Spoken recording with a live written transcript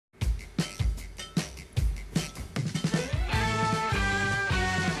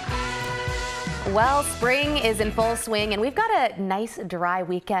Well, spring is in full swing and we've got a nice dry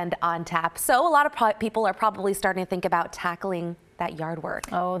weekend on tap. So a lot of people are probably starting to think about tackling that yard work.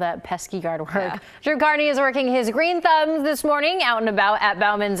 Oh, that pesky yard work. Yeah. Drew Carney is working his green thumbs this morning out and about at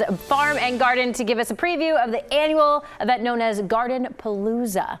Bauman's Farm and Garden to give us a preview of the annual event known as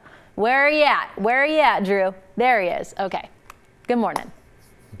Gardenpalooza. Where are you at? Where are you at, Drew? There he is. Okay. Good morning.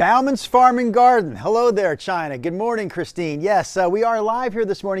 Bauman's Farm and Garden. Hello there, China. Good morning, Christine. Yes, we are live here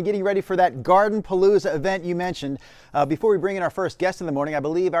this morning getting ready for that Gardenpalooza event you mentioned. Before we bring in our first guest in the morning, I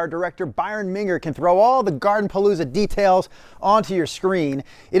believe our director Byron Minger can throw all the Gardenpalooza details onto your screen.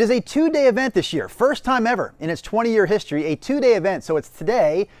 It is a two-day event this year. First time ever in its 20-year history, a two-day event. So it's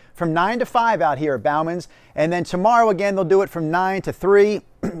today from 9 to 5 out here at Bauman's. And then tomorrow again, they'll do it from 9 to 3.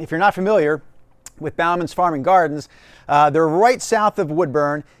 If you're not familiar with Bauman's Farm and Gardens, they're right south of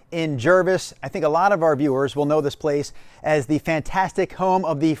Woodburn in Jervis. I think a lot of our viewers will know this place as the fantastic home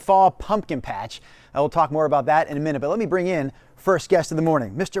of the fall pumpkin patch. We'll talk more about that in a minute, but let me bring in first guest of the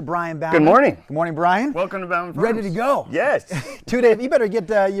morning, Mr. Brian Bauman. Good morning. Good morning, Brian. Welcome to Bauman Farms. Ready to go. Yes. 2 days. You better get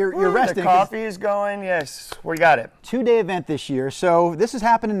your rest The in. coffee is going. Yes, we got it. Two-day event this year. So this is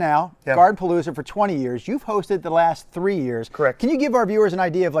happening now. Yep. Gardenpalooza for 20 years. You've hosted the last 3 years. Correct. Can you give our viewers an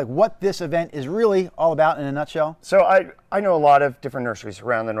idea of like what this event is really all about in a nutshell? So I know a lot of different nurseries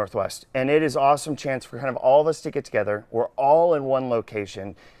around the Northwest, and it is an awesome chance for kind of all of us to get together. We're all in one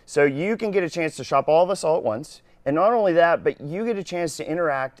location. So you can get a chance to shop all of us all at once. And not only that, but you get a chance to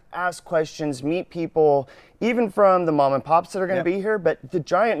interact, ask questions, meet people, even from the mom and pops that are going to be here, but the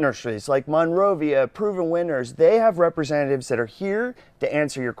giant nurseries like Monrovia, Proven Winners, they have representatives that are here to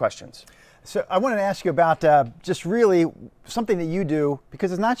answer your questions. So I wanted to ask you about just really something that you do,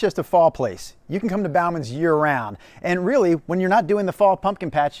 because it's not just a fall place. You can come to Bauman's year round. And really, when you're not doing the fall pumpkin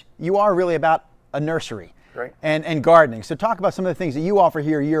patch, you are really about a nursery. Right. And gardening. So talk about some of the things that you offer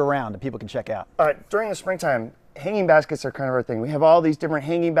here year round that people can check out. During the springtime, hanging baskets are kind of our thing. We have all these different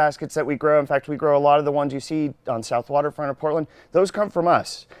hanging baskets that we grow. In fact, we grow a lot of the ones you see on South Waterfront of Portland. Those come from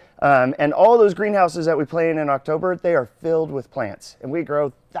us. And all those greenhouses that we play in October, they are filled with plants, and we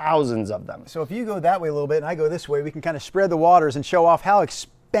grow thousands of them. So if you go that way a little bit and I go this way, we can kind of spread the waters and show off how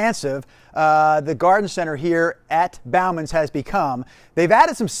expansive the garden center here at Bauman's has become. They've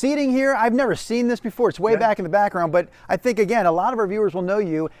added some seating here. I've never seen this before. It's way back in the background, but I think again a lot of our viewers will know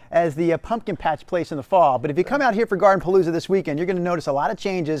you as the pumpkin patch place in the fall. But if you come out here for Gardenpalooza this weekend, you're going to notice a lot of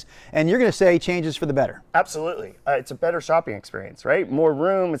changes, and you're going to say changes for the better. Absolutely. It's a better shopping experience, right? More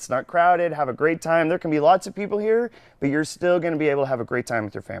room, it's not crowded, have a great time. There can be lots of people here, but you're still going to be able to have a great time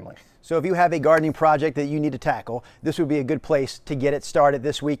with your family. So if you have a gardening project that you need to tackle, this would be a good place to get it started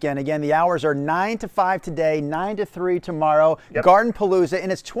this weekend. Again, the hours are 9 to 5 today, 9 to 3 tomorrow. Yep. Gardenpalooza in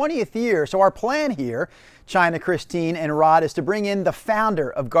its 20th year. So our plan here, China, Christine, and Rod, is to bring in the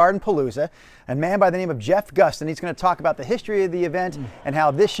founder of Gardenpalooza, a man by the name of Jeff Guston. He's going to talk about the history of the event and how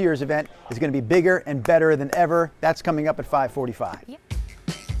this year's event is going to be bigger and better than ever. That's coming up at 5:45. Yep.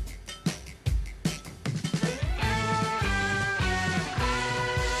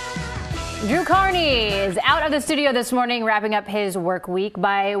 Drew Carney is out of the studio this morning, wrapping up his work week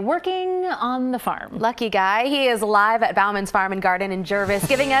by working on the farm. Lucky guy. He is live at Bauman's Farm and Garden in Jervis,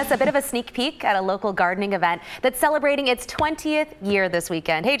 giving us a bit of a sneak peek at a local gardening event that's celebrating its 20th year this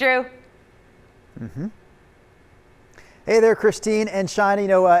weekend. Hey, Drew. Hey there, Christine and Shiny. You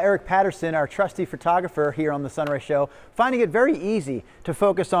know, Eric Patterson, our trusty photographer here on the Sunrise Show, finding it very easy to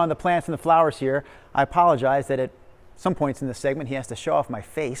focus on the plants and the flowers here. I apologize that at some points in this segment he has to show off my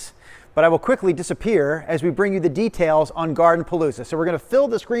face, but I will quickly disappear as we bring you the details on Gardenpalooza. So we're going to fill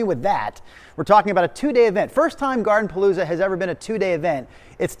the screen with that. We're talking about a two-day event. First time Gardenpalooza has ever been a two-day event.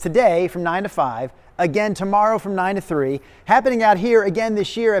 It's today from 9 to 5, again tomorrow from 9 to 3, happening out here again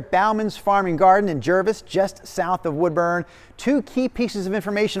this year at Bauman's Farm and Garden in Jervis, just south of Woodburn. Two key pieces of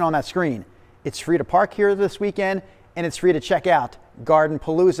information on that screen. It's free to park here this weekend, and it's free to check out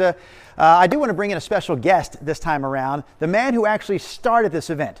Gardenpalooza. I do want to bring in a special guest this time around, the man who actually started this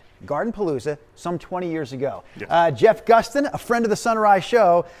event, Gardenpalooza, some 20 years ago. Yes. Jeff Guston, a friend of the Sunrise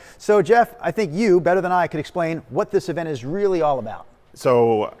Show. So Jeff, I think you, better than I, could explain what this event is really all about.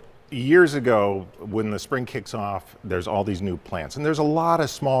 So years ago, when the spring kicks off, there's all these new plants, and there's a lot of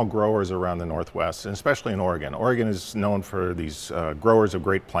small growers around the Northwest, and especially in Oregon. Oregon is known for these growers of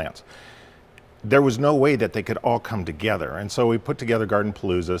great plants. There was no way that they could all come together, and so we put together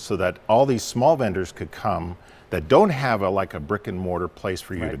Gardenpalooza so that all these small vendors could come that don't have like a brick and mortar place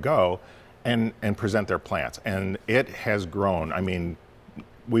for you to go and present their plants. And it has grown. I mean,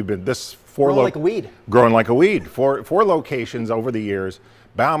 we've been growing like a weed. Growing like a weed. Four locations over the years.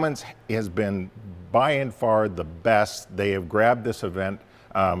 Bauman's has been by and far the best. They have grabbed this event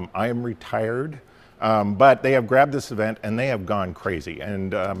I am retired, but they have grabbed this event and they have gone crazy.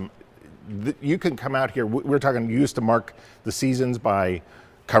 And you can come out here. We're talking, you used to mark the seasons by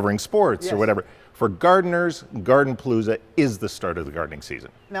covering sports or whatever. For gardeners, Gardenpalooza is the start of the gardening season.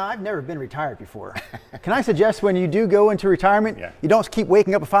 Now, I've never been retired before. Can I suggest when you do go into retirement, you don't keep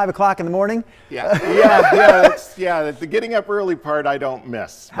waking up at 5 o'clock in the morning? The getting up early part I don't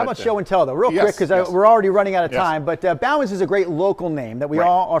miss. How about show and tell, though? Real quick, because we're already running out of time, but Bauman's is a great local name that we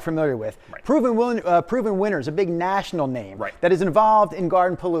all are familiar with. Proven Winners, a big national name that is involved in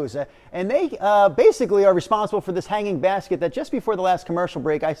Gardenpalooza, and they basically are responsible for this hanging basket that just before the last commercial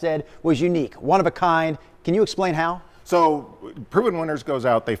break I said was unique, one of a kind. Can you explain how? So Proven Winners goes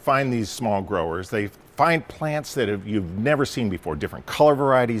out, they find these small growers, they find plants that you've never seen before, different color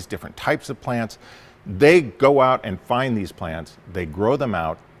varieties, different types of plants. They go out and find these plants, they grow them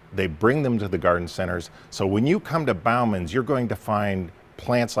out, they bring them to the garden centers. So when you come to Bauman's, you're going to find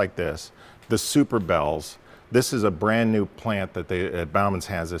plants like this, the Super Bells. This is a brand new plant that Bauman's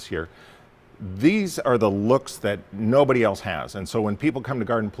has this year. These are the looks that nobody else has. And so when people come to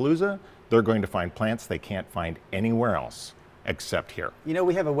Gardenpalooza, they're going to find plants they can't find anywhere else except here. You know,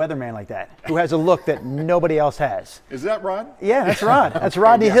 we have a weatherman like that who has a look that nobody else has. Is that Rod? Yeah, that's Rod. That's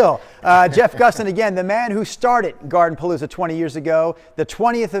Rodney Hill. Jeff Gustin, again, the man who started Gardenpalooza 20 years ago. The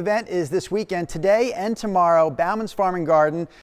 20th event is this weekend, today and tomorrow. Bauman's Farm and Garden.